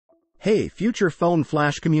Hey, future phone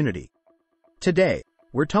flash community. Today,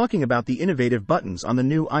 we're talking about the innovative buttons on the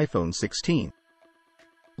new iPhone 16.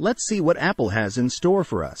 Let's see what Apple has in store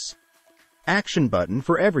for us. Action button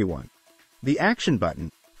for everyone. The action button,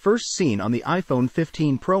 first seen on the iPhone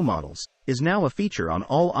 15 Pro models, is now a feature on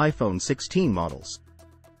all iPhone 16 models.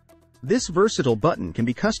 This versatile button can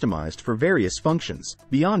be customized for various functions,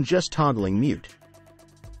 beyond just toggling mute.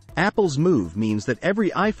 Apple's move means that every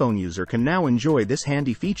iPhone user can now enjoy this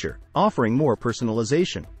handy feature, offering more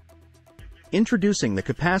personalization. Introducing the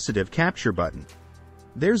capacitive capture button.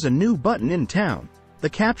 There's a new button in town, the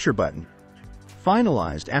capture button.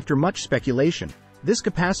 Finalized after much speculation, this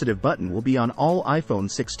capacitive button will be on all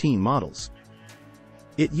iPhone 16 models.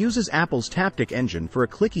 It uses Apple's Taptic engine for a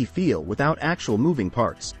clicky feel without actual moving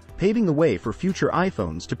parts, paving the way for future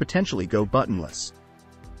iPhones to potentially go buttonless.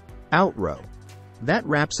 Outrow. That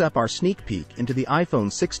wraps up our sneak peek into the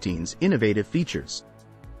iPhone 16's innovative features.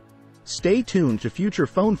 Stay tuned to future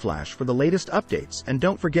Phone Flash for the latest updates and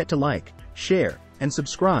don't forget to like, share, and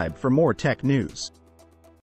subscribe for more tech news.